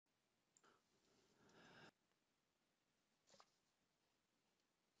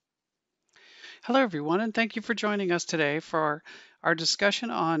Hello, everyone, and thank you for joining us today for our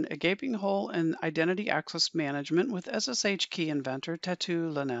discussion on a gaping hole in identity access management with SSH key inventor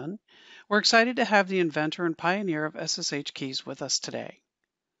Tatu Lanen. We're excited to have the inventor and pioneer of SSH keys with us today.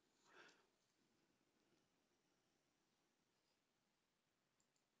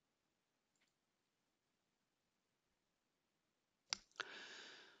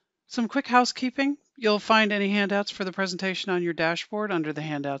 Some quick housekeeping. You'll find any handouts for the presentation on your dashboard under the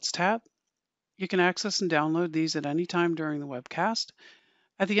Handouts tab. You can access and download these at any time during the webcast.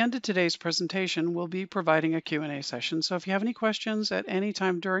 At the end of today's presentation, we'll be providing a Q&A session, so if you have any questions at any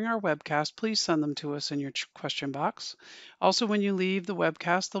time during our webcast, please send them to us in your question box. Also, when you leave the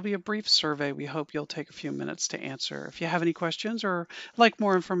webcast, there'll be a brief survey we hope you'll take a few minutes to answer. If you have any questions or like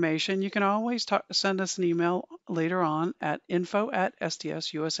more information, you can always send us an email later on at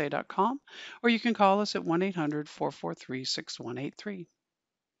info@sdsusa.com, or you can call us at 1-800-443-6183.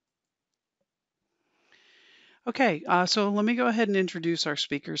 Okay, so let me go ahead and introduce our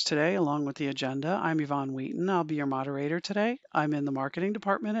speakers today along with the agenda. I'm Yvonne Wheaton. I'll be your moderator today. I'm in the marketing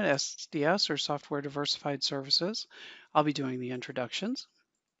department at SDS, or Software Diversified Services. I'll be doing the introductions.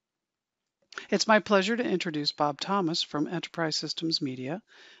 It's my pleasure to introduce Bob Thomas from Enterprise Systems Media.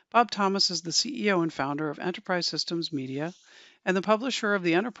 Bob Thomas is the CEO and founder of Enterprise Systems Media and the publisher of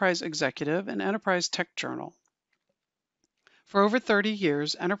the Enterprise Executive and Enterprise Tech Journal. For over 30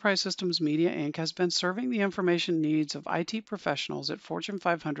 years, Enterprise Systems Media Inc. has been serving the information needs of IT professionals at Fortune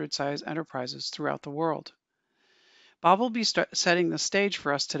 500 size enterprises throughout the world. Bob will be setting the stage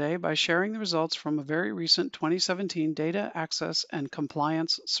for us today by sharing the results from a very recent 2017 Data Access and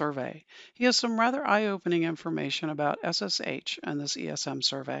Compliance Survey. He has some rather eye-opening information about SSH and this ESM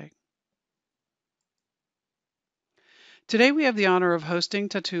survey. Today we have the honor of hosting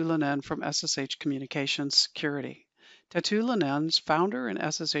Tatu Lanen from SSH Communications Security. Tatu Lanen's founder and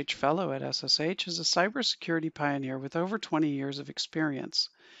SSH fellow at SSH is a cybersecurity pioneer with over 20 years of experience.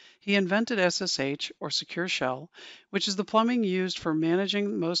 He invented SSH, or Secure Shell, which is the plumbing used for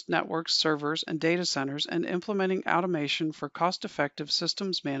managing most networks, servers, and data centers and implementing automation for cost-effective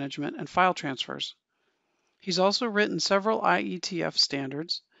systems management and file transfers. He's also written several IETF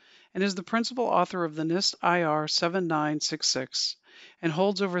standards and is the principal author of the NIST IR 7966 and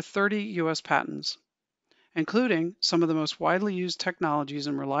holds over 30 U.S. patents, including some of the most widely used technologies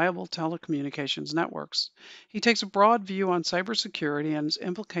in reliable telecommunications networks. He takes a broad view on cybersecurity and its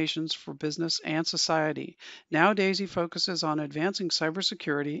implications for business and society. Nowadays, he focuses on advancing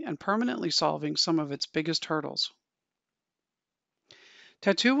cybersecurity and permanently solving some of its biggest hurdles.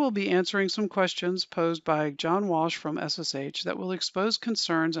 Tatu will be answering some questions posed by John Walsh from SSH that will expose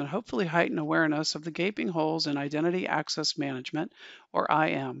concerns and hopefully heighten awareness of the gaping holes in identity access management, or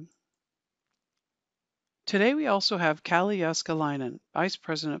IAM. Today we also have Kalli Jääskeläinen, Vice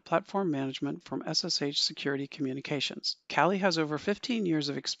President Platform Management from SSH Security Communications. Kalli has over 15 years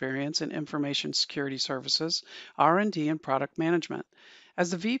of experience in information security services, R&D, and product management.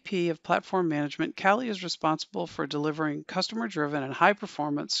 As the VP of Platform Management, Kalli is responsible for delivering customer-driven and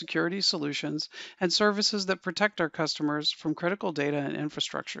high-performance security solutions and services that protect our customers from critical data and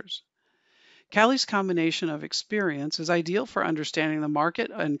infrastructures. Kalli's combination of experience is ideal for understanding the market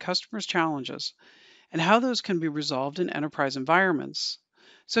and customers' challenges and how those can be resolved in enterprise environments.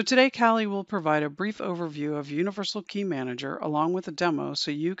 So today, Kalli will provide a brief overview of Universal Key Manager along with a demo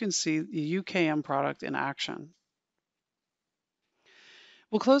so you can see the UKM product in action.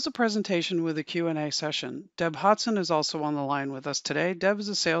 We'll close the presentation with a Q&A session. Deb Hodson is also on the line with us today. Deb is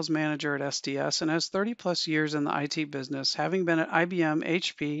a sales manager at SDS and has 30 plus years in the IT business, having been at IBM,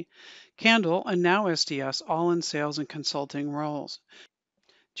 HP, Candle, and now SDS, all in sales and consulting roles.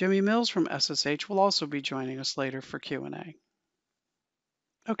 Jimmy Mills from SSH will also be joining us later for Q&A.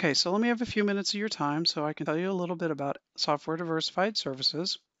 Okay, so let me have a few minutes of your time so I can tell you a little bit about Software Diversified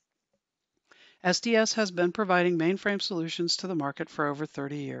Services. SDS has been providing mainframe solutions to the market for over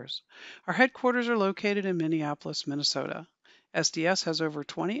 30 years. Our headquarters are located in Minneapolis, Minnesota. SDS has over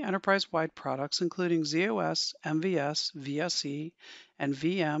 20 enterprise-wide products, including ZOS, MVS, VSE, and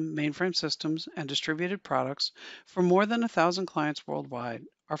VM mainframe systems and distributed products for more than 1,000 clients worldwide.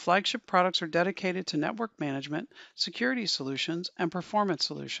 Our flagship products are dedicated to network management, security solutions, and performance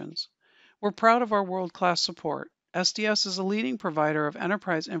solutions. We're proud of our world-class support. SDS is a leading provider of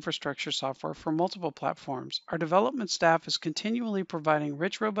enterprise infrastructure software for multiple platforms. Our development staff is continually providing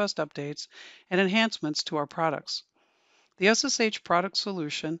rich, robust updates and enhancements to our products. The SSH product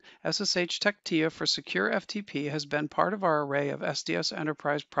solution, SSH Tech TIA for Secure FTP, has been part of our array of SDS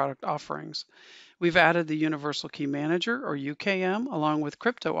enterprise product offerings. We've added the Universal Key Manager, or UKM, along with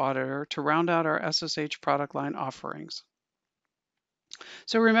Crypto Auditor to round out our SSH product line offerings.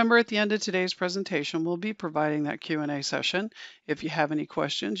 So remember, at the end of today's presentation, we'll be providing that Q&A session. If you have any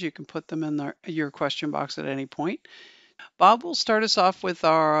questions, you can put them in your question box at any point. Bob will start us off with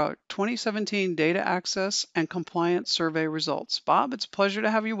our 2017 Data Access and Compliance Survey results. Bob, it's a pleasure to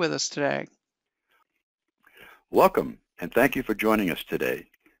have you with us today. Welcome, and thank you for joining us today.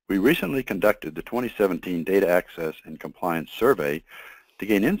 We recently conducted the 2017 Data Access and Compliance Survey to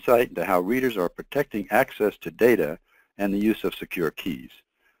gain insight into how readers are protecting access to data and the use of secure keys.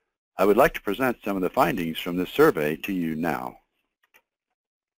 I would like to present some of the findings from this survey to you now.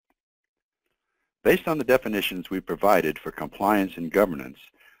 Based on the definitions we provided for compliance and governance,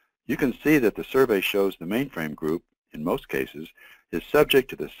 you can see that the survey shows the mainframe group, in most cases, is subject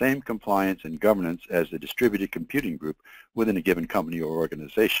to the same compliance and governance as the distributed computing group within a given company or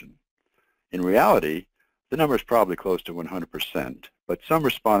organization. In reality, the number is probably close to 100%, but some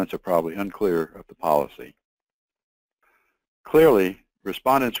respondents are probably unclear of the policy. Clearly,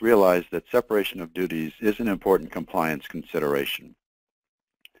 respondents realize that separation of duties is an important compliance consideration.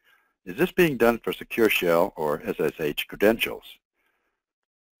 Is this being done for Secure Shell or SSH credentials?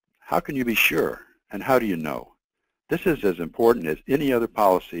 How can you be sure, and how do you know? This is as important as any other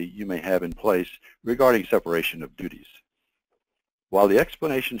policy you may have in place regarding separation of duties. While the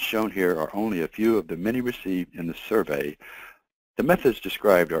explanations shown here are only a few of the many received in the survey, the methods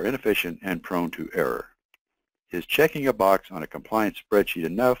described are inefficient and prone to error. Is checking a box on a compliance spreadsheet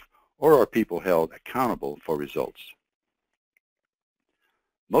enough, or are people held accountable for results?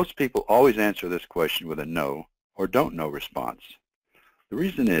 Most people always answer this question with a no or don't know response. The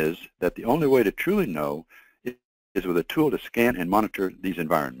reason is that the only way to truly know is with a tool to scan and monitor these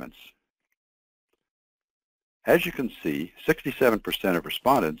environments. As you can see, 67% of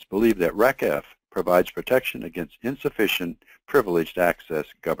respondents believe that RACF provides protection against insufficient privileged access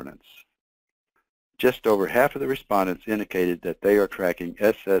governance. Just over half of the respondents indicated that they are tracking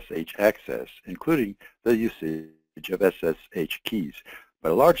SSH access, including the usage of SSH keys,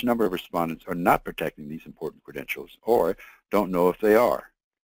 but a large number of respondents are not protecting these important credentials or don't know if they are.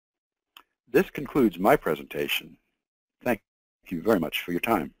 This concludes my presentation. Thank you very much for your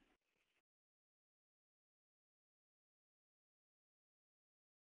time.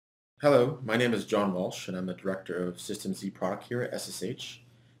 Hello, my name is John Walsh, and I'm the Director of System Z product here at SSH,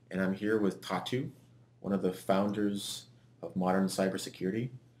 and I'm here with Tatu, one of the founders of modern cybersecurity,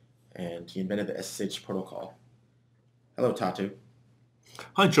 and he invented the SSH protocol. Hello, Tatu.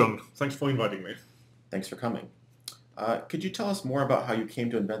 Hi, John. Thanks for inviting me. Thanks for coming. Could you tell us more about how you came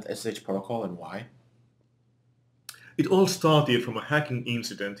to invent the SSH protocol and why? It all started from a hacking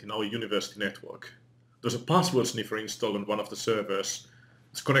incident in our university network. There's a password sniffer installed on one of the servers.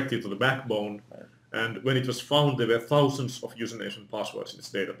 It's connected to the backbone, and when it was found, there were thousands of usernames and passwords in its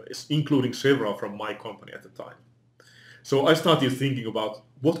database, including several from my company at the time. So I started thinking about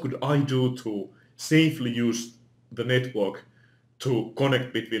what could I do to safely use the network to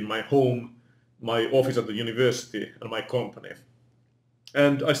connect between my home, my office at the university, and my company.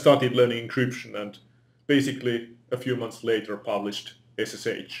 And I started learning encryption, and basically a few months later published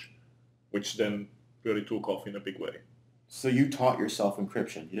SSH, which then really took off in a big way. So you taught yourself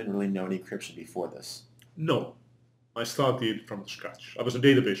encryption. You didn't really know any encryption before this. No, I started from scratch. I was a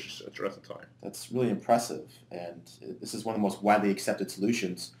database researcher at the time. That's really impressive, and this is one of the most widely accepted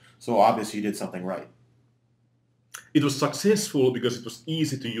solutions, so obviously you did something right. It was successful because it was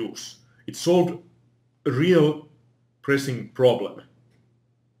easy to use. It solved a real pressing problem,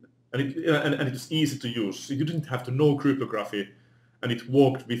 and it was easy to use. You didn't have to know cryptography, and it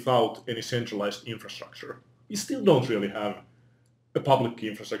worked without any centralized infrastructure. We still don't really have a public key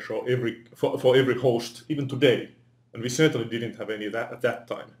infrastructure for every host, even today, and we certainly didn't have any of that at that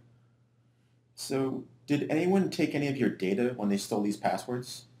time. So did anyone take any of your data when they stole these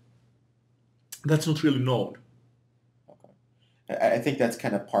passwords? That's not really known. I think that's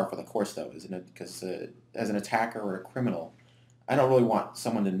kind of par for the course, though, isn't it? Because as an attacker or a criminal, I don't really want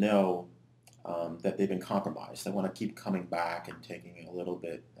someone to know that they've been compromised. I want to keep coming back and taking it a little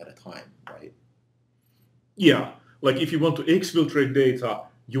bit at a time, right? Yeah, like if you want to exfiltrate data,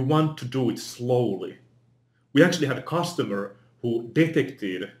 you want to do it slowly. We actually had a customer who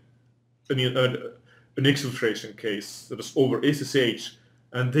detected an exfiltration case that was over SSH,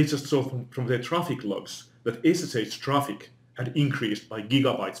 and they just saw from their traffic logs that SSH traffic had increased by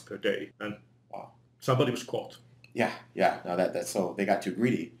gigabytes per day, and wow, somebody was caught. Yeah. No, that's so they got too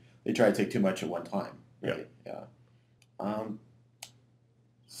greedy. They tried to take too much at one time. Right? Yeah.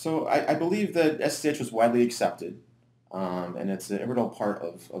 So I believe that SSH was widely accepted, and it's an integral part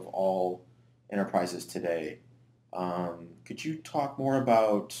of all enterprises today. Could you talk more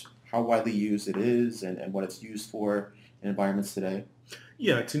about how widely used it is and what it's used for, in environments today?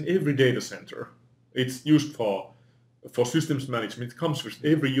 Yeah, it's in every data center. It's used for systems management. It comes with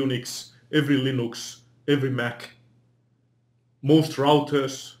every Unix, every Linux, every Mac. Most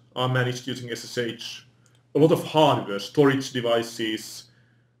routers are managed using SSH. A lot of hardware, storage devices,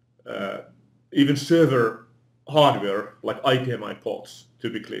 even server hardware like IPMI ports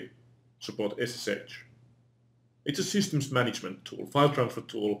typically support SSH. It's a systems management tool, file transfer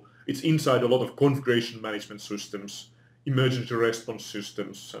tool. It's inside a lot of configuration management systems, emergency response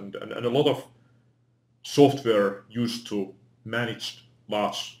systems, and a lot of software used to manage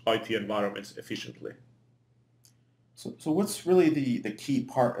large IT environments efficiently. So what's really the key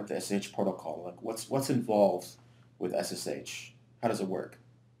part of the SSH protocol? Like what's involved with SSH? How does it work?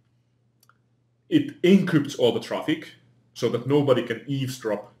 It encrypts all the traffic so that nobody can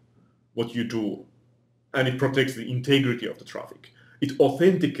eavesdrop what you do, and it protects the integrity of the traffic. It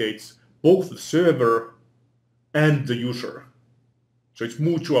authenticates both the server and the user. So it's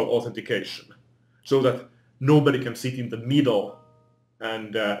mutual authentication so that nobody can sit in the middle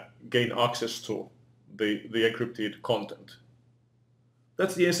and gain access to the encrypted content.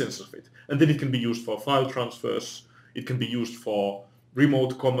 That's the essence of it. And then it can be used for file transfers. It can be used for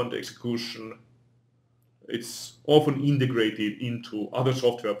remote command execution. It's often integrated into other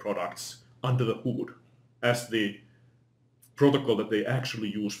software products under the hood as the protocol that they actually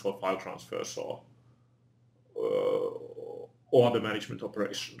use for file transfers or other management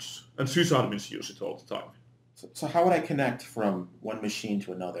operations. And sysadmins use it all the time. So how would I connect from one machine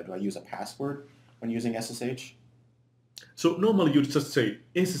to another? Do I use a password when using SSH? So normally you'd just say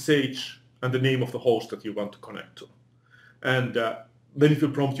SSH and the name of the host that you want to connect to. And then it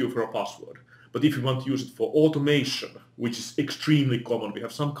will prompt you for a password. But if you want to use it for automation, which is extremely common, we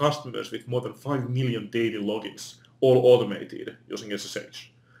have some customers with more than 5 million daily logins, all automated using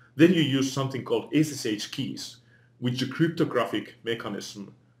SSH. Then you use something called SSH keys, which is a cryptographic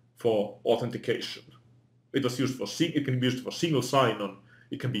mechanism for authentication. It can be used for single sign-on.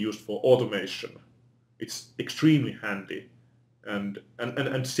 It can be used for automation. It's extremely handy and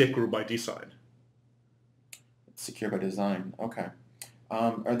secure by design. Secure by design. Okay.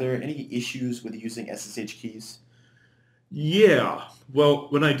 Are there any issues with using SSH keys? Yeah. Well,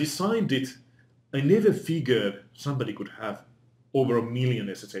 when I designed it, I never figured somebody could have over 1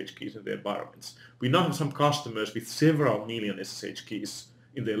 million SSH keys in their environments. We now have some customers with several million SSH keys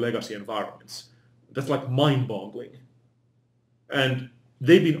in their legacy environments. That's like mind-boggling. And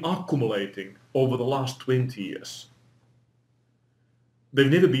they've been accumulating over the last 20 years.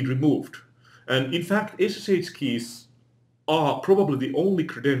 They've never been removed. And in fact, SSH keys are probably the only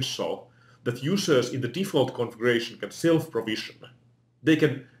credential that users in the default configuration can self-provision. They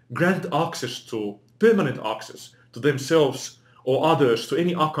can grant permanent access to themselves or others to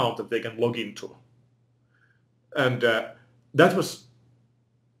any account that they can log into. And that was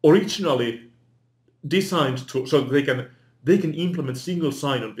originally designed so that they can implement single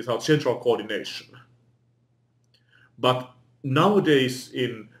sign-on without central coordination. But nowadays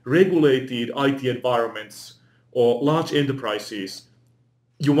in regulated IT environments or large enterprises,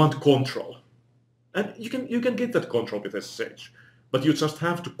 you want control. And you can get that control with SSH, but you just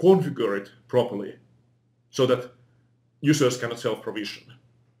have to configure it properly so that users cannot self-provision.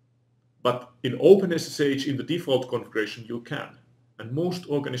 But in OpenSSH, in the default configuration, you can. And most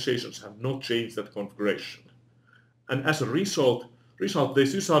organizations have not changed that configuration. And as a result, the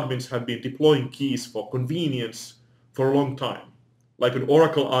sysadmins have been deploying keys for convenience for a long time. Like an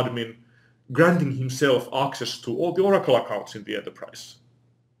Oracle admin granting himself access to all the Oracle accounts in the enterprise.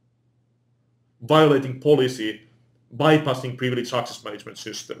 Violating policy, bypassing privileged access management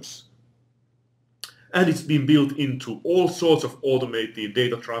systems. And it's been built into all sorts of automated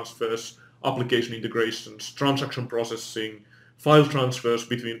data transfers, application integrations, transaction processing, file transfers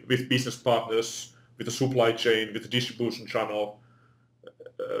with business partners, with the supply chain, with the distribution channel,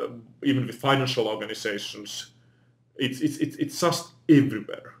 even with financial organizations. It's just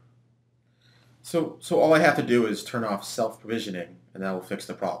everywhere. So all I have to do is turn off self-provisioning and that will fix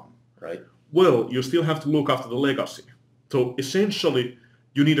the problem, right? Well, you still have to look after the legacy. So essentially,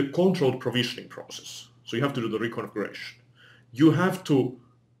 you need a controlled provisioning process. So you have to do the reconfiguration. You have to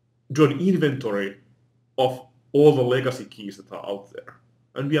do an inventory of all the legacy keys that are out there.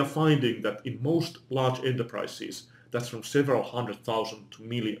 And we are finding that in most large enterprises, that's from several 100,000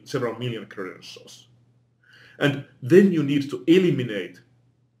 to several million credentials. And then you need to eliminate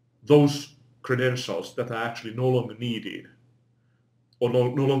those credentials that are actually no longer needed or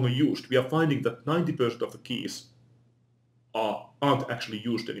no longer used. We are finding that 90% of the keys aren't actually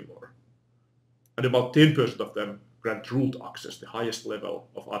used anymore. And about 10% of them grant root access, the highest level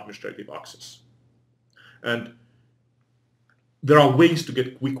of administrative access. And there are ways to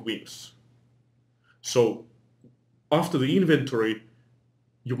get quick wins. So after the inventory,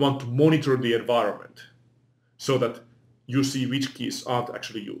 you want to monitor the environment so that you see which keys aren't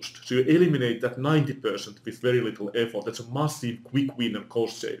actually used. So you eliminate that 90% with very little effort. That's a massive quick win and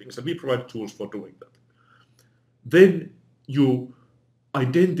cost savings, and we provide tools for doing that. Then you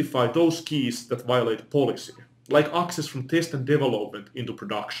identify those keys that violate policy, like access from test and development into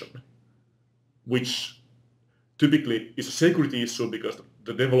production, which typically is a security issue because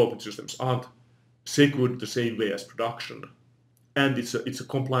the development systems aren't secured the same way as production, and it's a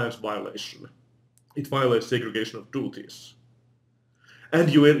compliance violation. It violates segregation of duties. And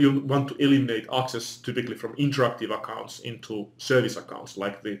you want to eliminate access typically from interactive accounts into service accounts,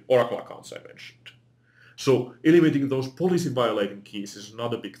 like the Oracle accounts I mentioned. So eliminating those policy violating keys is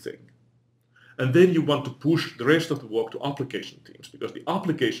another big thing. And then you want to push the rest of the work to application teams, because the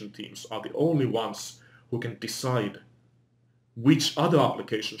application teams are the only ones who can decide which other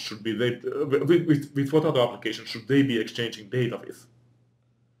applications should be with what other applications should they be exchanging data with.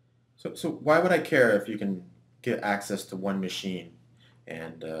 So why would I care if you can get access to one machine,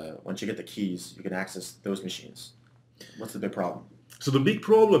 and once you get the keys, you can access those machines? What's the big problem? So the big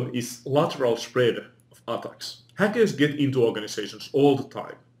problem is lateral spread of attacks. Hackers get into organizations all the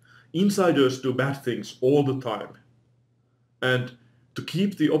time. Insiders do bad things all the time. And to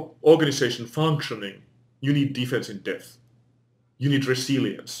keep the organization functioning, you need defense in depth. You need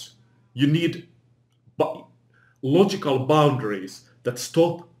resilience. You need logical boundaries that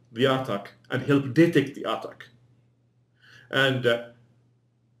stop the attack and help detect the attack. And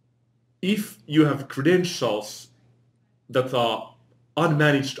if you have credentials that are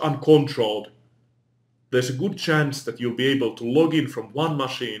unmanaged, uncontrolled, there's a good chance that you'll be able to log in from one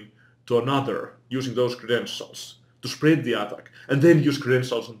machine to another using those credentials to spread the attack, and then use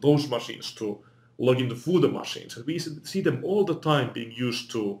credentials on those machines to log into further machines. And we see them all the time being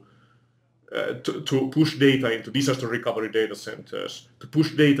used to push data into disaster recovery data centers, to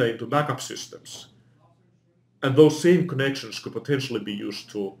push data into backup systems. And those same connections could potentially be used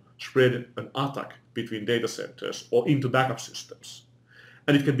to spread an attack between data centers or into backup systems.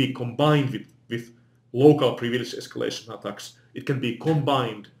 And it can be combined with local privilege escalation attacks. It can be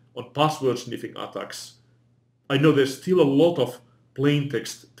combined on password sniffing attacks. I know there's still a lot of plain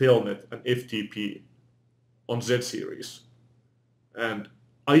text telnet and FTP on Z series. And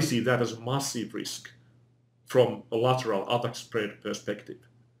I see that as a massive risk from a lateral attack spread perspective.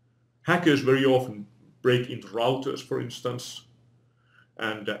 Hackers very often break into routers, for instance,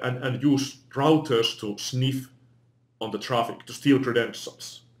 and use routers to sniff on the traffic, to steal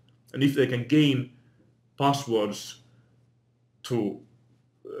credentials. And if they can gain passwords to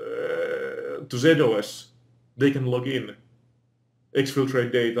ZOS, they can log in,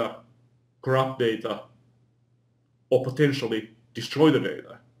 exfiltrate data, corrupt data, or potentially destroy the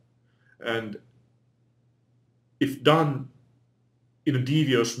data. And if done in a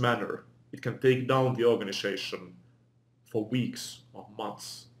devious manner, it can take down the organization for weeks or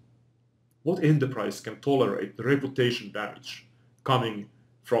months. What enterprise can tolerate the reputation damage coming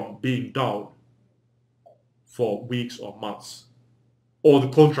from being down for weeks or months, or the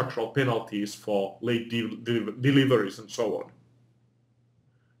contractual penalties for late deliveries and so on?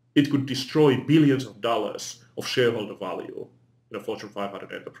 It could destroy billions of dollars of shareholder value in a Fortune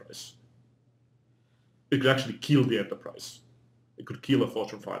 500 enterprise. It could actually kill the enterprise. It could kill a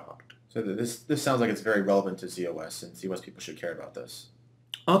Fortune 500. So this sounds like it's very relevant to ZOS, and ZOS people should care about this.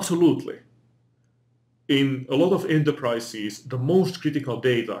 Absolutely. In a lot of enterprises, the most critical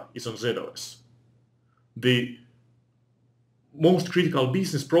data is on ZOS. The most critical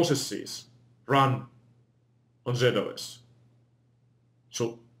business processes run on ZOS.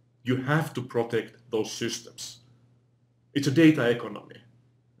 So you have to protect those systems. It's a data economy.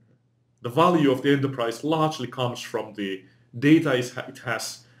 The value of the enterprise largely comes from the data it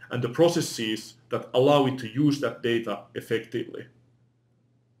has and the processes that allow it to use that data effectively.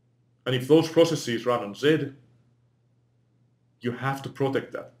 And if those processes run on Z, you have to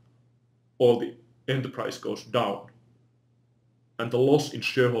protect that, or the enterprise goes down. And the loss in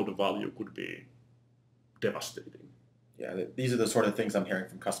shareholder value could be devastating. Yeah, these are the sort of things I'm hearing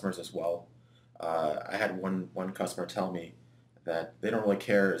from customers as well. I had one customer tell me that they don't really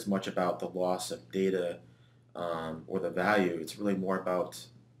care as much about the loss of data or the value. It's really more about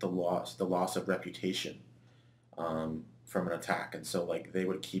the loss of reputation from an attack. And so like they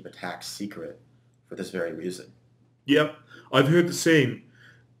would keep attacks secret for this very reason. Yep, I've heard the same.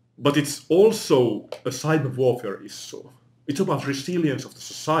 But it's also a cyber warfare issue. It's about resilience of the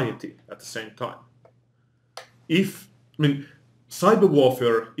society at the same time. Cyber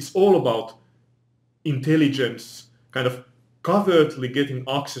warfare is all about intelligence, kind of covertly getting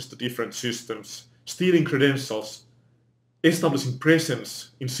access to different systems, stealing credentials, establishing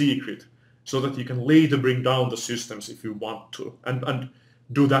presence in secret so that you can later bring down the systems if you want to, and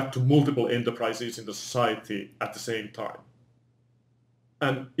do that to multiple enterprises in the society at the same time.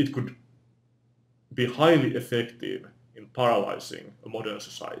 And it could be highly effective in paralyzing a modern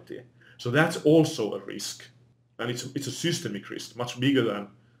society. So that's also a risk. And it's a systemic risk, much bigger than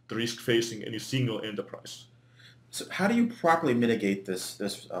the risk facing any single enterprise. So how do you properly mitigate this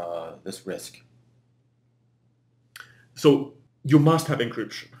risk? So you must have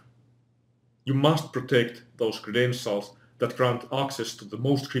encryption. You must protect those credentials that grant access to the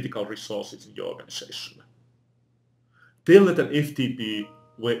most critical resources in your organization. Telnet and FTP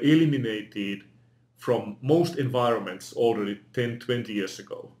were eliminated from most environments already 10, 20 years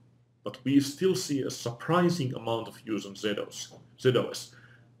ago, but we still see a surprising amount of use on ZOS.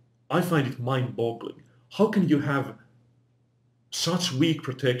 I find it mind-boggling. How can you have such weak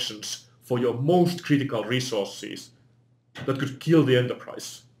protections for your most critical resources that could kill the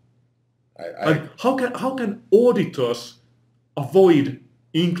enterprise? And how can auditors avoid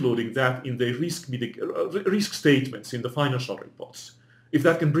including that in their risk statements in the financial reports, if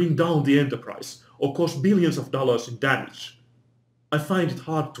that can bring down the enterprise or cause billions of dollars in damage? I find it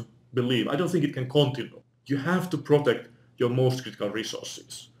hard to believe. I don't think it can continue. You have to protect your most critical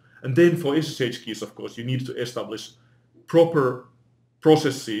resources. And then for SSH keys, of course, you need to establish proper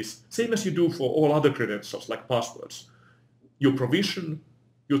processes, same as you do for all other credentials like passwords. You provision,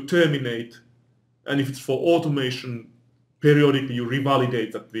 you terminate, and if it's for automation, periodically you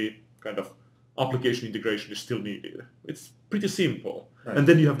revalidate that the kind of application integration is still needed. It's pretty simple. Right. And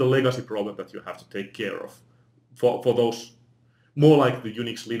then you have the legacy problem that you have to take care of for those more like the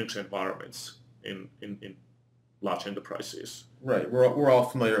Unix Linux environments in large enterprises. Right. We're all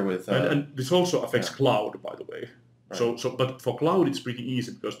familiar with and this also affects cloud, by the way. Right. So but for cloud it's pretty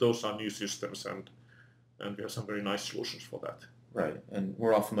easy because those are new systems and we have some very nice solutions for that. Right. And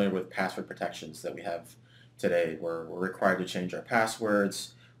we're all familiar with password protections that we have today. We're required to change our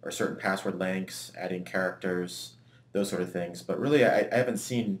passwords or certain password lengths, adding characters, those sort of things. But really, I haven't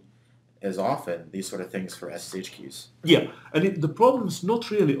seen as often these sort of things for SSH keys. Yeah, and the problem is not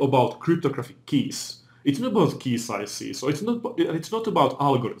really about cryptographic keys. It's not about key sizes, so it's not about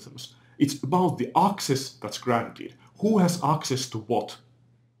algorithms. It's about the access that's granted. Who has access to what?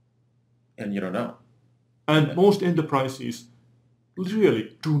 And you don't know. And most enterprises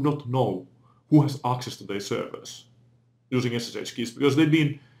really do not know who has access to their servers using SSH keys because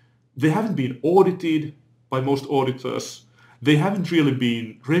they haven't been audited by most auditors. They haven't really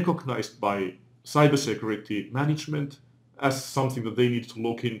been recognized by cybersecurity management as something that they need to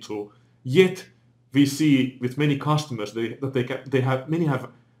look into. Yet we see with many customers that many have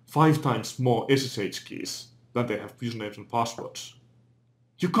 5 times more SSH keys than they have usernames and passwords.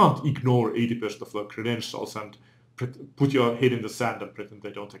 You can't ignore 80% of the credentials and put your head in the sand and pretend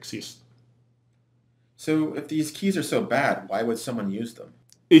they don't exist. So if these keys are so bad, why would someone use them?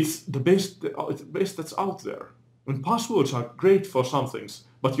 It's the best that's out there. And passwords are great for some things,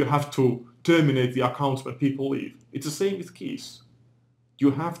 but you have to terminate the accounts when people leave. It's the same with keys.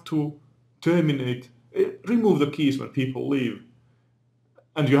 You have to remove the keys when people leave,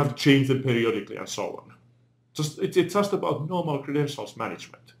 and you have to change them periodically and so on. It's just about normal credentials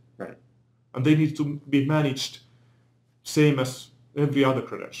management. Right. And they need to be managed same as every other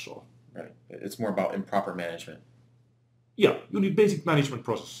credential. Right. It's more about improper management. Yeah, you need basic management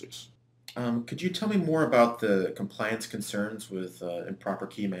processes. Could you tell me more about the compliance concerns with improper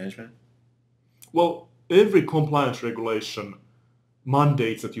key management? Well, every compliance regulation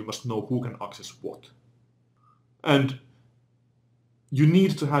mandates that you must know who can access what. And you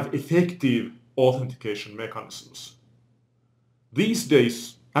need to have effective authentication mechanisms. These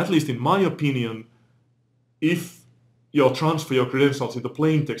days, at least in my opinion, if you transfer your credentials in the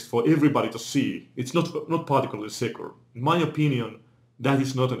plain text for everybody to see, it's not particularly secure. In my opinion, that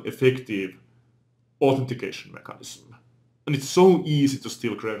is not an effective authentication mechanism. And it's so easy to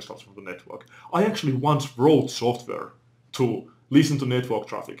steal credentials from the network. I actually once wrote software to listen to network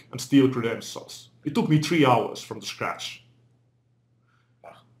traffic and steal credentials. It took me 3 hours from the scratch.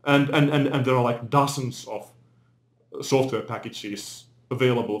 And there are like dozens of software packages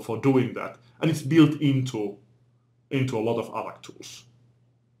available for doing that. And it's built into a lot of other tools.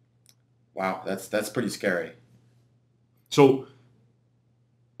 Wow, that's pretty scary. So,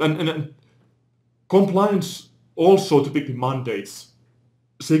 and compliance also typically mandates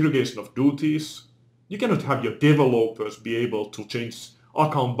segregation of duties. You cannot have your developers be able to change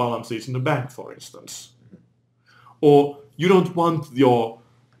account balances in a bank, for instance. Or you don't want your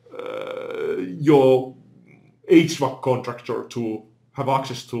HVAC contractor to have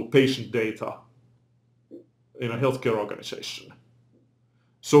access to patient data in a healthcare organization.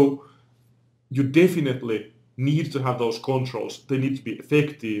 So you definitely need to have those controls. They need to be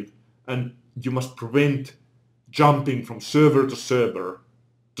effective, and you must prevent jumping from server to server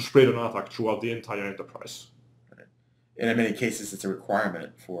to spread an attack throughout the entire enterprise. Right. And in many cases, it's a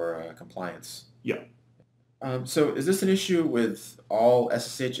requirement for compliance. Yeah. So is this an issue with all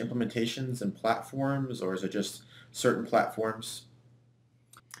SSH implementations and platforms, or is it just certain platforms?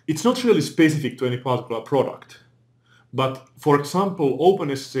 It's not really specific to any particular product, but for example,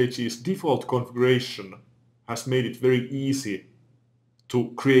 OpenSSH's default configuration has made it very easy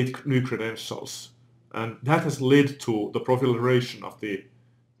to create new credentials, and that has led to the proliferation of the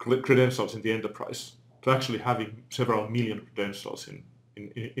credentials in the enterprise, to actually having several million credentials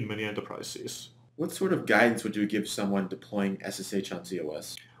in many enterprises. What sort of guidance would you give someone deploying SSH on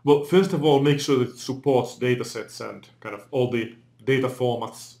ZOS? Well, first of all, make sure that it supports datasets and kind of all the data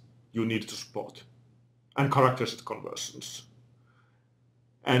formats you need to support, and character set conversions.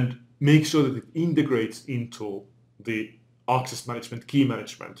 And make sure that it integrates into the access management, key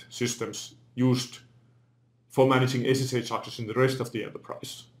management systems used for managing SSH access in the rest of the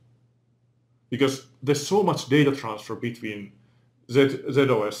enterprise. Because there's so much data transfer between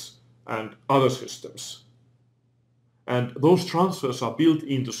ZOS and other systems. And those transfers are built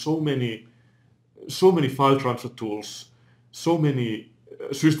into so many file transfer tools, so many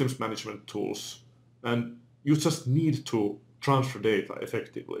systems management tools, and you just need to transfer data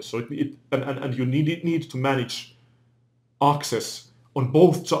effectively. So and you need to manage access on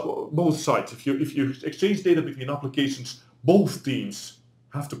both sides. If you exchange data between applications, both teams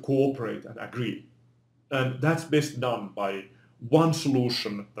have to cooperate and agree, and that's best done by one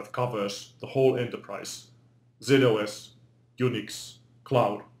solution that covers the whole enterprise: ZOS, Unix,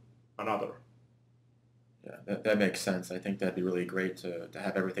 cloud, and other. Yeah, that makes sense. I think that'd be really great to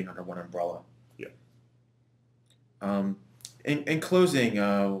have everything under one umbrella. Yeah. In closing,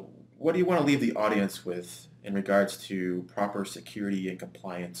 what do you want to leave the audience with in regards to proper security and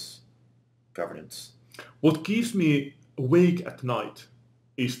compliance governance? What keeps me awake at night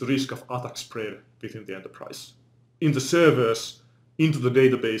is the risk of attack spread within the enterprise, in the servers, into the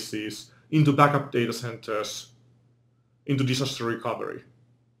databases, into backup data centers, into disaster recovery.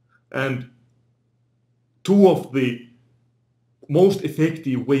 And two of the most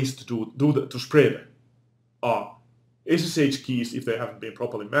effective ways to spread are SSH keys if they haven't been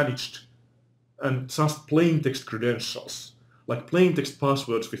properly managed, and just plain text credentials, like plain text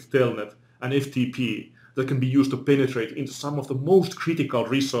passwords with telnet and FTP that can be used to penetrate into some of the most critical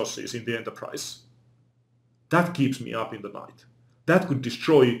resources in the enterprise. That keeps me up in the night. That could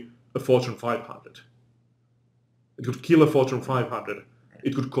destroy a Fortune 500. It could kill a Fortune 500.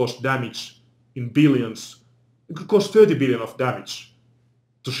 It could cause damage in billions. It could cause 30 billion of damage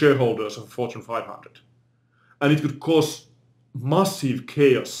to shareholders of Fortune 500. And it could cause massive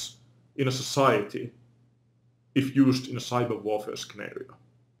chaos in a society if used in a cyber warfare scenario.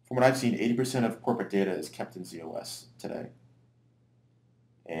 From what I've seen, 80% of corporate data is kept in ZOS today.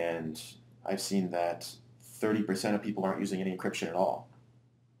 And I've seen that 30% of people aren't using any encryption at all.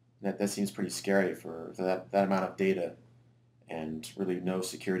 That seems pretty scary for that amount of data and really no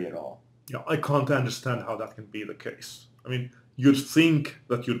security at all. Yeah, I can't understand how that can be the case. I mean, you'd think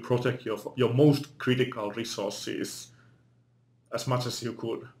that you'd protect your most critical resources as much as you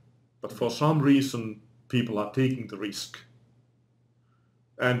could, but for some reason, people are taking the risk.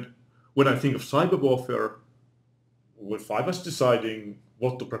 And when I think of cyber warfare, if I was deciding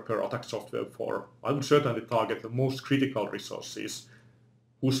what to prepare attack software for, I would certainly target the most critical resources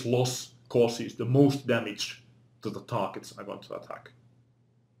whose loss causes the most damage to the targets I want to attack.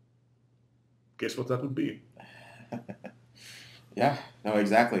 Guess what that would be? Yeah, no,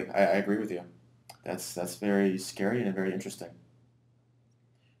 exactly. I agree with you. That's very scary and very interesting.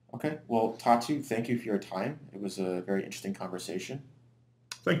 Okay, well, Tatu, thank you for your time. It was a very interesting conversation.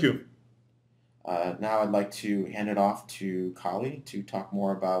 Thank you. Now I'd like to hand it off to Kali to talk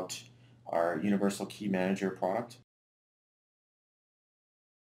more about our Universal Key Manager product.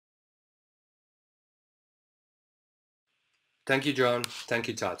 Thank you, John. Thank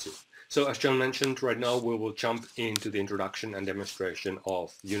you, Tatu. So as John mentioned, right now we will jump into the introduction and demonstration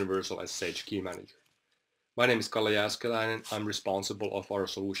of Universal SSH Key Manager. My name is Kalle Jääskeläinen. I'm responsible of our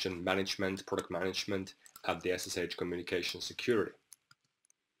solution management, product management at the SSH Communication Security.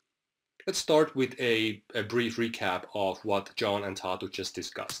 Let's start with a brief recap of what John and Tatu just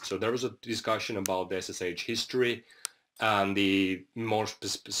discussed. So there was a discussion about the SSH history and more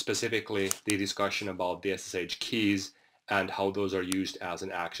specifically the discussion about the SSH keys and how those are used as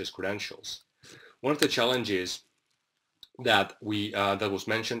an access credentials. One of the challenges that that was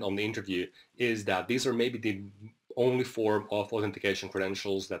mentioned on the interview is that these are maybe the only form of authentication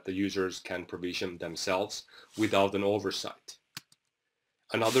credentials that the users can provision themselves without an oversight.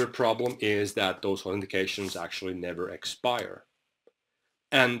 Another problem is that those authentications actually never expire.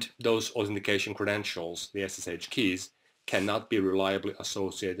 And those authentication credentials, the SSH keys, cannot be reliably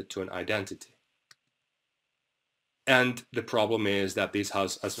associated to an identity. And the problem is that this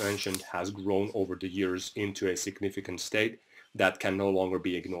has, as mentioned, has grown over the years into a significant state that can no longer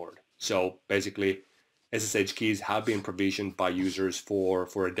be ignored. So basically, SSH keys have been provisioned by users for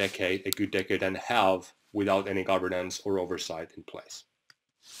a decade, a good decade and a half, without any governance or oversight in place.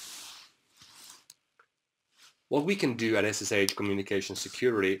 What we can do at SSH Communication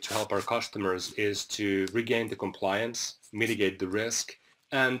Security to help our customers is to regain the compliance, mitigate the risk,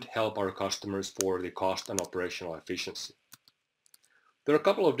 and help our customers for the cost and operational efficiency. There are a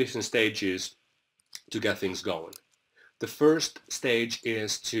couple of different stages to get things going. The first stage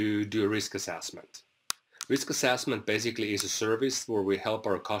is to do a risk assessment. Risk assessment basically is a service where we help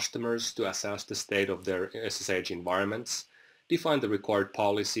our customers to assess the state of their SSH environments, define the required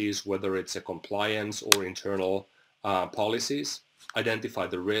policies, whether it's a compliance or internal policies, identify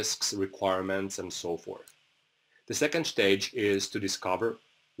the risks, requirements, and so forth. The second stage is to discover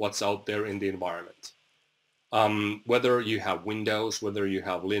what's out there in the environment. Whether you have Windows, whether you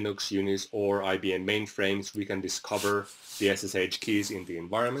have Linux, Unix, or IBM mainframes, we can discover the SSH keys in the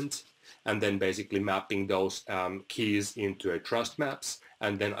environment, and then basically mapping those keys into a trust maps,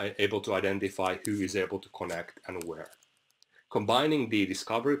 and then able to identify who is able to connect and where. Combining the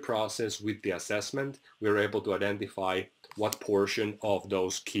discovery process with the assessment, we're able to identify what portion of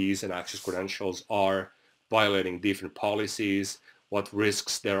those keys and access credentials are violating different policies, what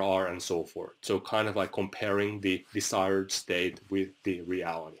risks there are, and so forth. So kind of like comparing the desired state with the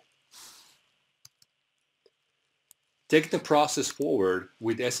reality. Taking the process forward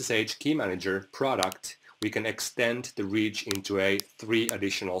with SSH Key Manager product, we can extend the reach into 3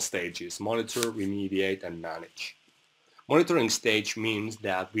 additional stages: monitor, remediate, and manage. Monitoring stage means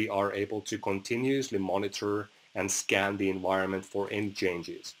that we are able to continuously monitor and scan the environment for any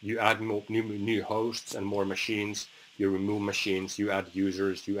changes. You add new hosts and more machines, you remove machines, you add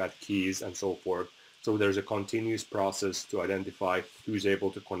users, you add keys, and so forth. So there's a continuous process to identify who's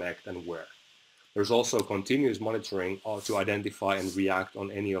able to connect and where. There's also continuous monitoring to identify and react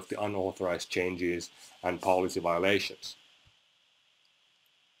on any of the unauthorized changes and policy violations.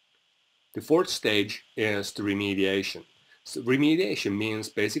 The fourth stage is the remediation. So remediation means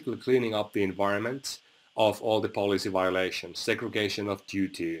basically cleaning up the environment of all the policy violations, segregation of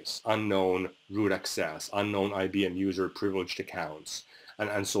duties, unknown root access, unknown IBM user privileged accounts,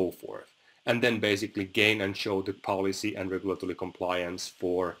 and so forth. And then basically gain and show the policy and regulatory compliance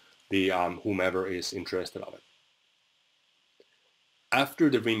for the whomever is interested of it. After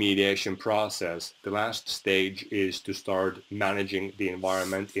the remediation process, the last stage is to start managing the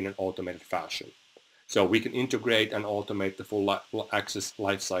environment in an automated fashion. So we can integrate and automate the full access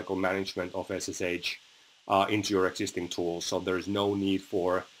lifecycle management of SSH into your existing tools. So there's no need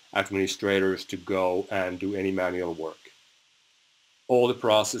for administrators to go and do any manual work. All the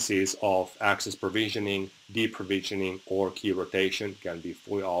processes of access provisioning, deprovisioning, or key rotation can be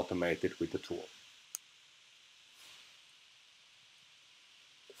fully automated with the tool.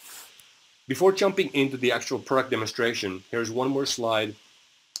 Before jumping into the actual product demonstration, here's one more slide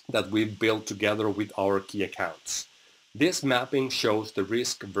that we've built together with our key accounts. This mapping shows the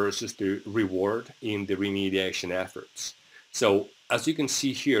risk versus the reward in the remediation efforts. So as you can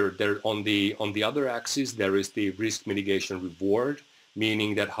see here, there on the other axis, there is the risk mitigation reward,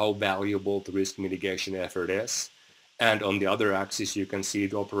 meaning that how valuable the risk mitigation effort is. And on the other axis, you can see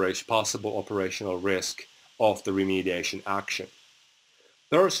the possible operational risk of the remediation action.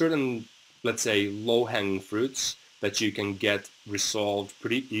 There are certain, let's say, low-hanging fruits that you can get resolved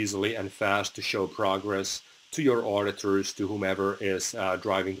pretty easily and fast to show progress to your auditors, to whomever is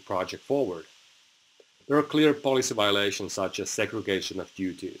driving the project forward. There are clear policy violations such as segregation of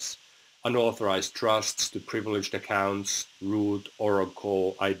duties, unauthorized trusts to privileged accounts, root,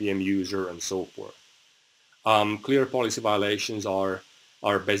 Oracle, IBM user, and so forth. Clear policy violations are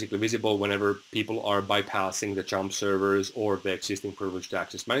basically visible whenever people are bypassing the jump servers or the existing privileged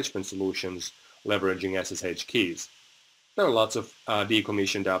access management solutions leveraging SSH keys. There are lots of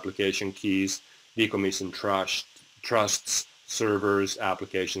decommissioned application keys, decommissioned trusts, servers,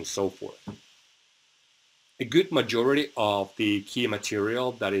 applications, so forth. A good majority of the key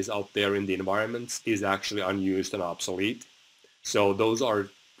material that is out there in the environments is actually unused and obsolete. So those are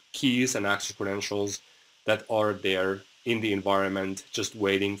keys and access credentials that are there in the environment, just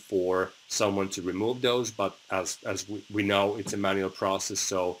waiting for someone to remove those. But as we know, it's a manual process,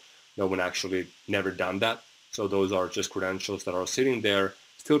 so no one actually never done that. So those are just credentials that are sitting there,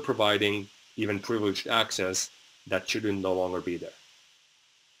 still providing even privileged access that shouldn't no longer be there.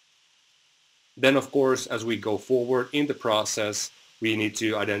 Then, of course, as we go forward in the process, we need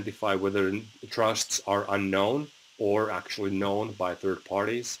to identify whether trusts are unknown or actually known by third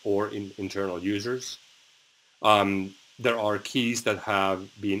parties or internal users. There are keys that have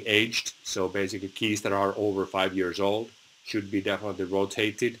been aged, so basically keys that are over 5 years old should be definitely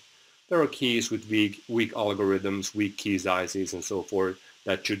rotated. There are keys with weak algorithms, weak key sizes, and so forth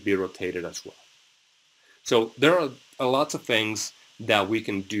that should be rotated as well. So there are lots of things that we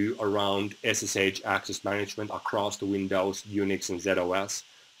can do around SSH access management across the Windows, Unix, and ZOS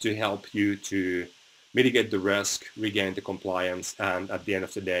to help you to mitigate the risk, regain the compliance, and at the end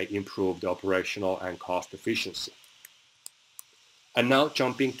of the day, improve the operational and cost efficiency. And now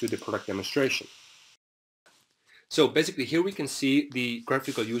jumping to the product demonstration. So basically here we can see the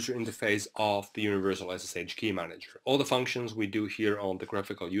graphical user interface of the Universal SSH Key Manager. All the functions we do here on the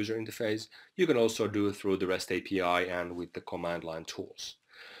graphical user interface, you can also do through the REST API and with the command line tools.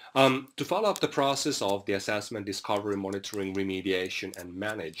 To follow up the process of the assessment, discovery, monitoring, remediation, and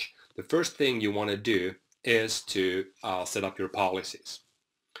manage, the first thing you want to do is to set up your policies.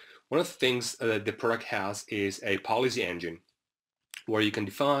 One of the things that the product has is a policy engine where you can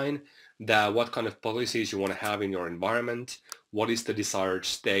define what kind of policies you want to have in your environment, what is the desired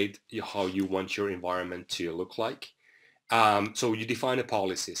state, how you want your environment to look like. So you define a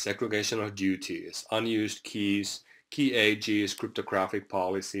policy, segregation of duties, unused keys, key ages, cryptographic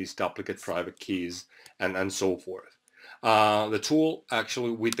policies, duplicate private keys, and so forth. The tool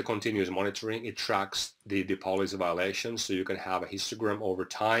actually, with the continuous monitoring, it tracks the policy violations, so you can have a histogram over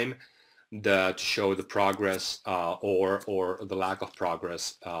time that show the progress or the lack of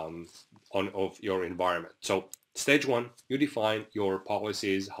progress of your environment. So stage one, you define your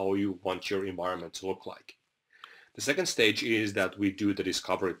policies, how you want your environment to look like. The second stage is that we do the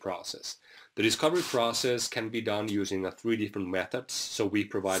discovery process. The discovery process can be done using 3 different methods. So we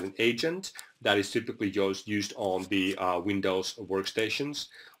provide an agent that is typically used on the Windows workstations.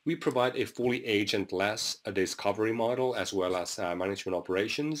 We provide a fully agentless discovery model as well as management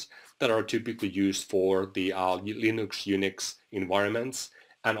operations that are typically used for the Linux, Unix environments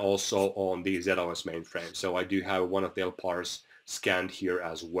and also on the ZOS mainframe. So I do have one of the LPARs scanned here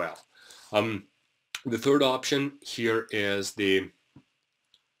as well. The third option here is the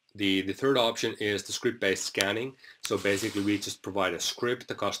third option is the script-based scanning. So basically we just provide a script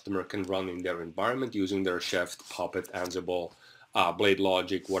the customer can run in their environment using their Chef, Puppet, Ansible, Blade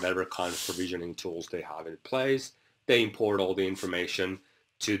Logic, whatever kind of provisioning tools they have in place. They import all the information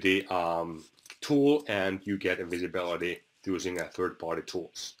to the tool and you get a visibility using third-party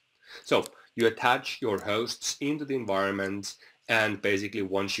tools. So you attach your hosts into the environment, and basically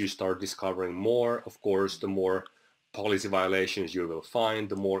once you start discovering more, of course, the more policy violations you will find,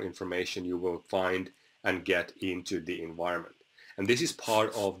 the more information you will find and get into the environment. And this is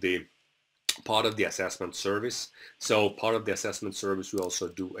part of the assessment service. So part of the assessment service, we also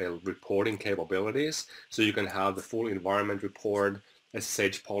do a reporting capabilities. So you can have the full environment report,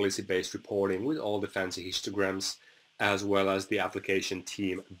 SSH policy-based reporting with all the fancy histograms, as well as the application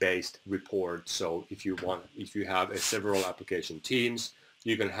team-based report. So if you have several application teams,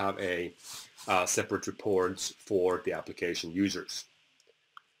 you can have a separate reports for the application users.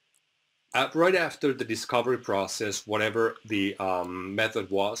 Right after the discovery process, whatever the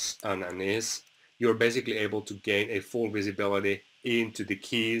method was and is, you're basically able to gain a full visibility into the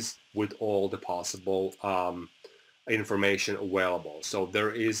keys with all the possible information available. So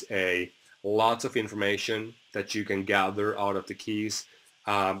there is lots of information that you can gather out of the keys,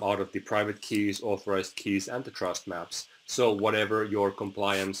 out of the private keys, authorized keys, and the trust maps. So whatever your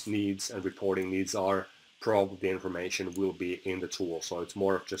compliance needs and reporting needs are, probably the information will be in the tool. So it's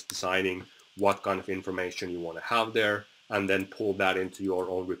more of just deciding what kind of information you want to have there and then pull that into your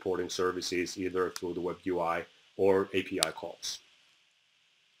own reporting services, either through the web UI or API calls.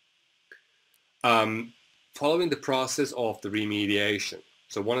 Following the process of the remediation.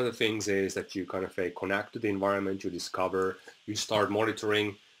 So one of the things is that you kind of connect to the environment, you discover, you start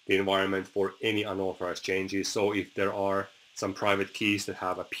monitoring the environment for any unauthorized changes. So if there are some private keys that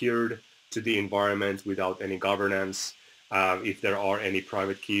have appeared to the environment without any governance, if there are any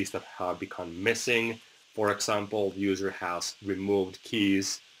private keys that have become missing, for example, the user has removed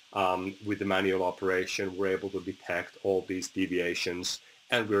keys with the manual operation, we're able to detect all these deviations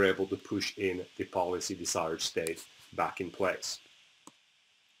and we're able to push in the policy desired state back in place.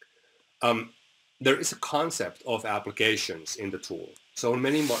 there is a concept of applications in the tool. So in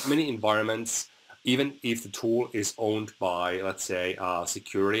many environments, even if the tool is owned by, let's say,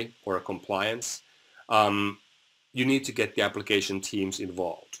 security or a compliance, you need to get the application teams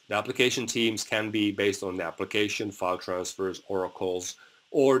involved. The application teams can be based on the application, file transfers, oracles,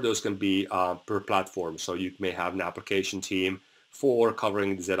 or those can be per platform. So you may have an application team for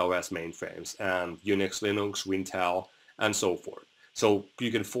covering the ZOS mainframes and Unix, Linux, Wintel, and so forth. So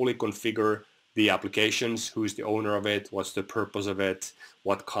you can fully configure the applications, who's the owner of it, what's the purpose of it,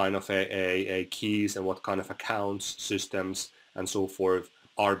 what kind of a keys and what kind of accounts, systems, and so forth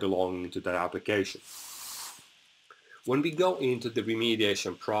are belonging to that application. When we go into the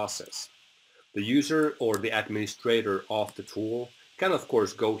remediation process, the user or the administrator of the tool can of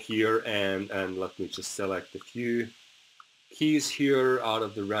course go here and let me just select a few keys here out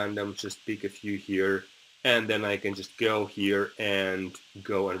of the random, just pick a few here, and then I can just go here and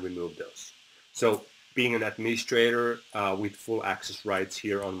go and remove those. So being an administrator with full access rights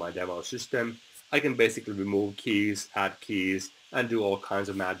here on my demo system, I can basically remove keys, add keys, and do all kinds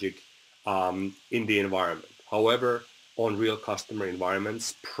of magic in the environment. However, on real customer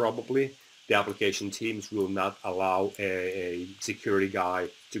environments, probably the application teams will not allow a security guy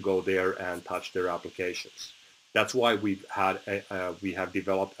to go there and touch their applications. That's why we have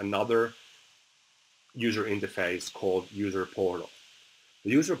developed another user interface called User Portal. The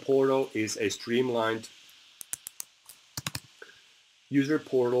User Portal is a streamlined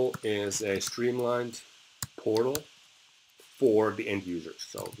portal for the end users.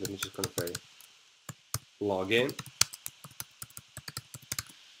 So let me just kind of say log in.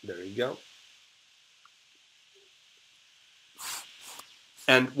 There you go.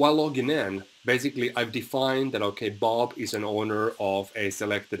 And while logging in, basically I've defined that, okay, Bob is an owner of a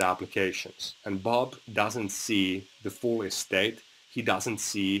selected applications, and Bob doesn't see the full estate. He doesn't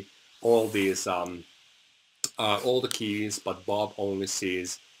see all these, all the keys, but Bob only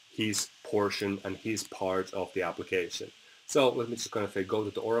sees his portion and his part of the application. So let me just kind of go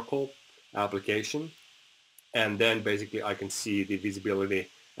to the Oracle application, and then basically I can see the visibility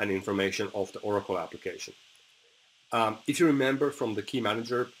and information of the Oracle application. If you remember from the Key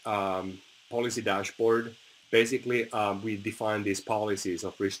Manager policy dashboard, basically we define these policies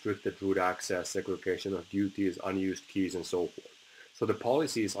of restricted root access, segregation of duties, unused keys, and so forth. So the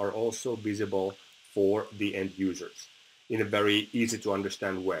policies are also visible for the end users in a very easy to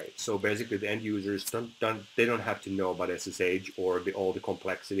understand way. So basically the end users don't have to know about SSH or all the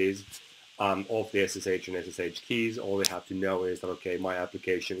complexities of the SSH and SSH keys. All they have to know is that, okay, my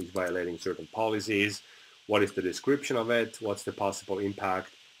application is violating certain policies. What is the description of it? What's the possible impact?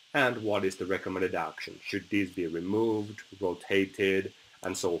 And what is the recommended action? Should these be removed, rotated,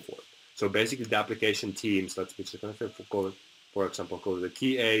 and so forth? So basically the application teams, let's just go, for example, go to the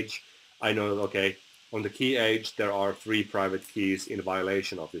key age. I know that, okay, on the key age, there are 3 private keys in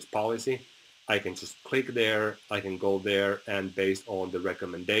violation of this policy. I can just click there, I can go there, and based on the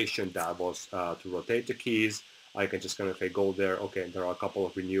recommendation that was to rotate the keys, I can just kind of go there, okay, there are a couple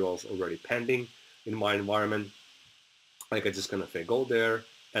of renewals already pending in my environment. I can just kind of go there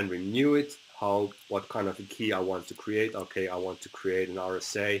and renew it, what kind of a key I want to create. Okay, I want to create an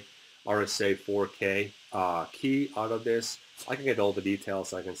RSA 4K key out of this. I can get all the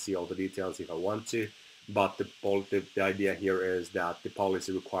details, I can see all the details if I want to, but the idea here is that the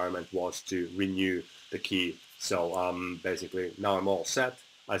policy requirement was to renew the key. So basically now I'm all set.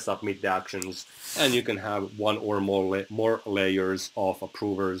 I submit the actions, and you can have one or more layers of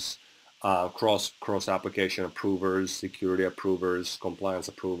approvers, cross application approvers, security approvers, compliance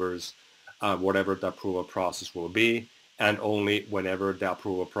approvers, whatever the approval process will be, and only whenever the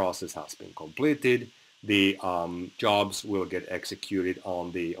approval process has been completed, the jobs will get executed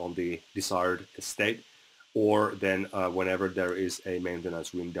on the desired state, or then whenever there is a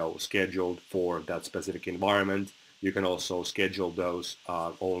maintenance window scheduled for that specific environment, you can also schedule those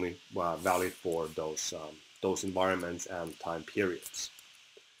only valid for those environments and time periods.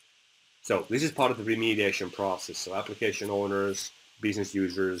 So this is part of the remediation process. So application owners, business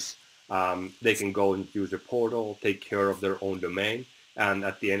users, they can go and use the portal, take care of their own domain, and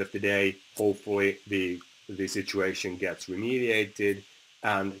at the end of the day, hopefully the situation gets remediated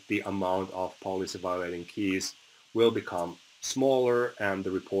and the amount of policy violating keys will become smaller and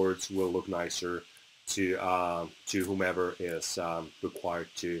the reports will look nicer to whomever is required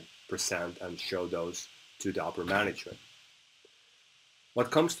to present and show those to the upper management.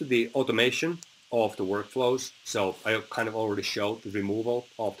 What comes to the automation of the workflows, so I kind of already showed the removal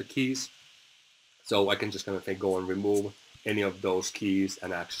of the keys. So I can just kind of go and remove any of those keys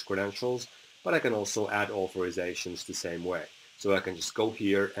and access credentials, but I can also add authorizations the same way. So I can just go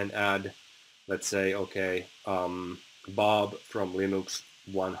here and add, let's say, okay, Bob from Linux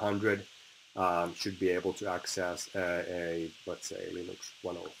 100 should be able to access let's say, Linux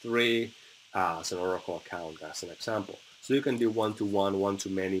 103 as an Oracle account, as an example. So you can do one-to-one,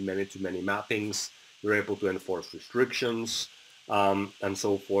 one-to-many, many-to-many mappings. You're able to enforce restrictions and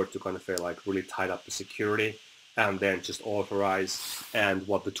so forth to kind of like really tighten up the security and then just authorize. And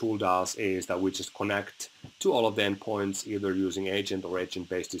what the tool does is that we just connect to all of the endpoints, either using agent or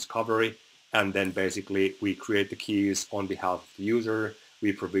agent-based discovery. And then basically we create the keys on behalf of the user.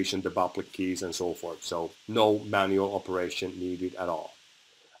 We provision the public keys and so forth. So no manual operation needed at all.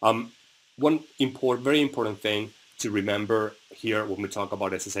 One very important thing to remember here when we talk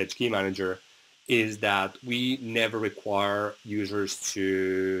about SSH Key Manager is that we never require users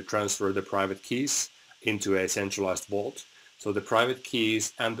to transfer the private keys into a centralized vault. So the private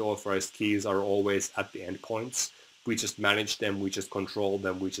keys and the authorized keys are always at the endpoints. We just manage them, we just control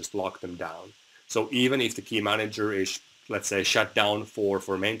them, we just lock them down. So even if the key manager is, let's say, shut down for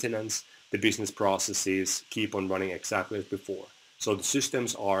maintenance, the business processes keep on running exactly as before. So the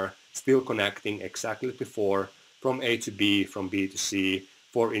systems are still connecting exactly as before, from A to B, from B to C,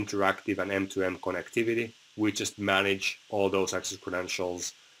 for interactive and M2M connectivity. We just manage all those access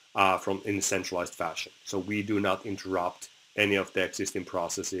credentials in a centralized fashion. So we do not interrupt any of the existing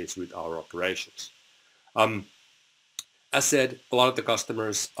processes with our operations. As said, a lot of the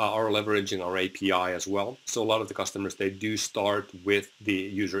customers are leveraging our API as well. So a lot of the customers, they do start with the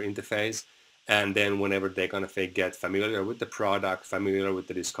user interface. And then whenever they kind of get familiar with the product, familiar with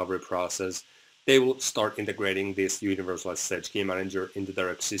the discovery process, they will start integrating this Universal SSH Key Manager into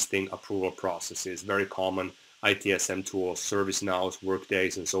their existing approval processes. Very common ITSM tools, ServiceNows,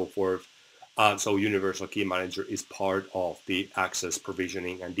 Workdays, and so forth. So Universal Key Manager is part of the access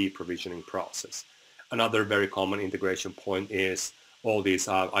provisioning and deprovisioning process. Another very common integration point is all these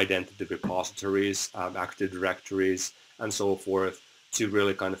identity repositories, Active Directories, and so forth, to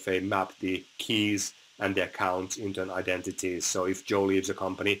really kind of map the keys and the accounts into an identity. So if Joe leaves a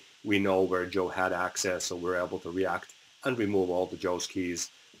company, we know where Joe had access, so we're able to react and remove all the Joe's keys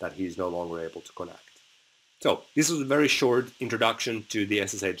that he's no longer able to connect. So this was a very short introduction to the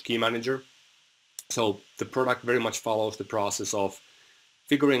SSH Key Manager. So the product very much follows the process of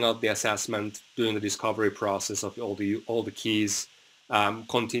figuring out the assessment, doing the discovery process of all the keys,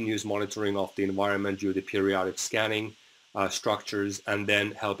 continuous monitoring of the environment due to periodic scanning, structures, and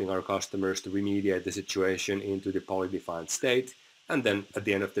then helping our customers to remediate the situation into the poly-defined state, and then at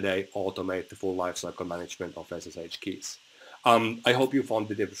the end of the day, automate the full lifecycle management of SSH keys. I hope you found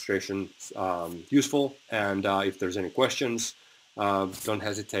the demonstration useful, and if there's any questions, don't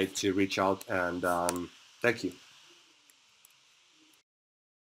hesitate to reach out, and thank you.